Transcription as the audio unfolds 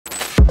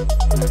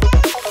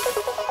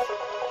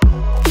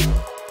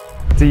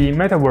The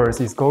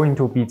metaverse is going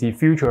to be the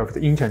future of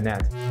the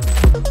internet.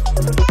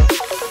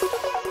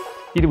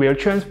 It will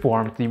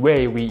transform the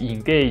way we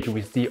engage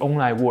with the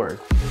online world.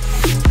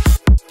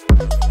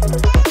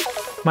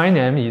 My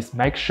name is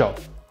Mike Shou.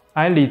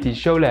 I lead the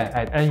Shou Lab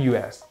at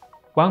NUS.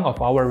 One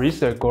of our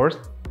research goals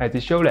at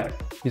the Shou Lab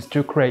is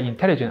to create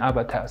intelligent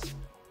avatars,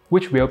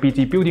 which will be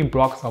the building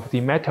blocks of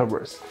the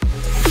metaverse.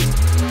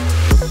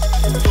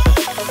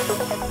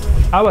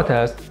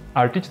 Avatars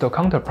are digital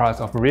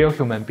counterparts of real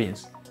human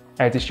beings.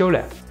 At the Shou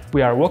Lab,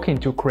 we are working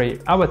to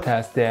create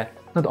avatars that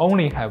not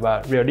only have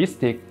a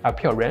realistic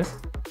appearance,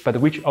 but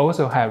which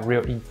also have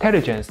real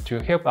intelligence to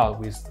help out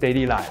with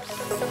daily lives.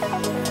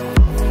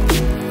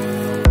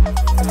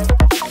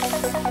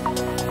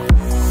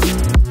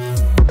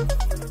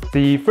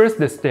 The first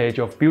stage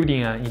of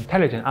building an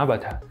intelligent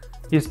avatar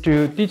is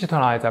to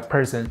digitalize a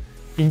person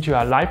into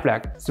a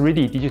lifelike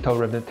 3D digital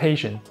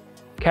representation,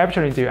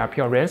 capturing their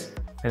appearance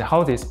and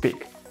how they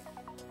speak.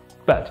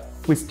 But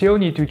we still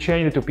need to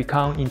change it to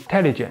become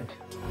intelligent.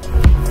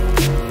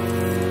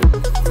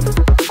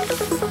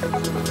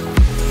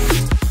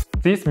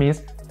 This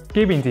means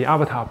giving the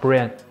avatar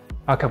brain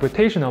a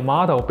computational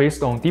model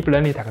based on deep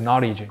learning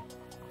technology.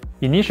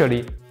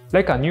 Initially,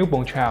 like a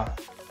newborn child,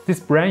 this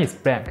brain is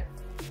blank.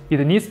 It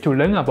needs to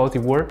learn about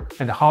the world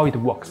and how it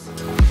works.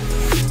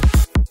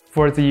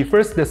 For the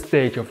first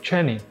stage of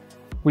training,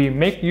 we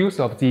make use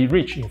of the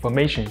rich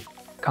information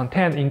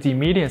contained in the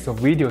millions of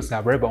videos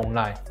available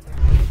online.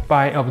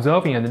 By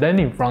observing and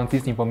learning from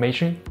this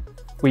information,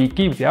 we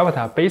give the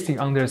avatar basic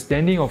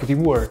understanding of the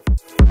world.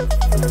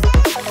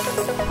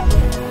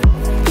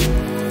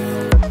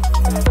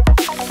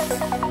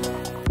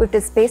 With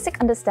this basic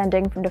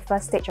understanding from the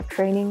first stage of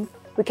training,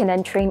 we can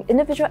then train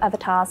individual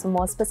avatars for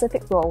more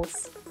specific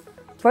roles.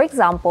 For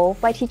example,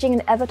 by teaching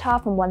an avatar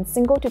from one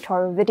single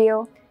tutorial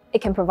video,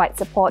 it can provide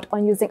support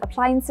on using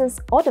appliances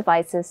or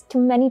devices to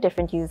many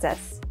different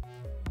users.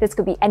 This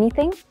could be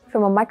anything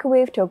from a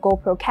microwave to a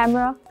GoPro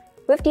camera,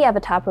 with the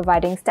avatar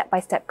providing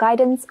step-by-step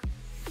guidance,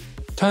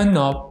 Turn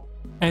off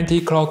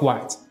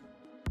anti-clockwise,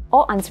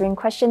 or answering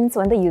questions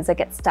when the user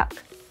gets stuck.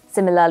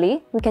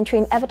 Similarly, we can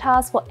train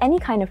avatars for any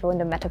kind of role in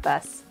the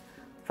metaverse.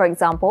 For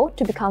example,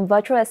 to become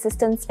virtual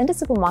assistants in the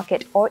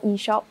supermarket or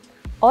e-shop,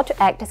 or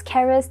to act as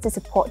carers to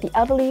support the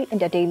elderly in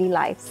their daily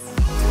lives.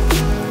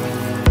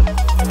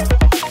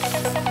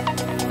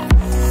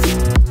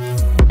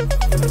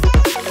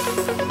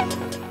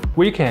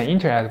 We can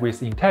interact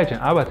with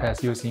intelligent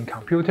avatars using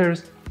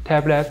computers,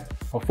 tablets,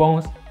 or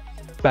phones,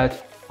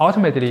 but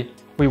ultimately,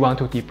 we want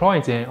to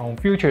deploy them on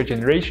future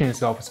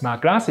generations of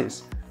smart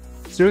glasses.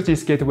 Through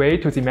this gateway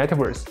to the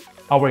metaverse,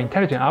 our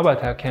intelligent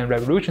avatar can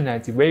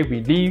revolutionize the way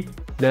we live,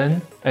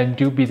 learn, and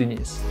do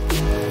business.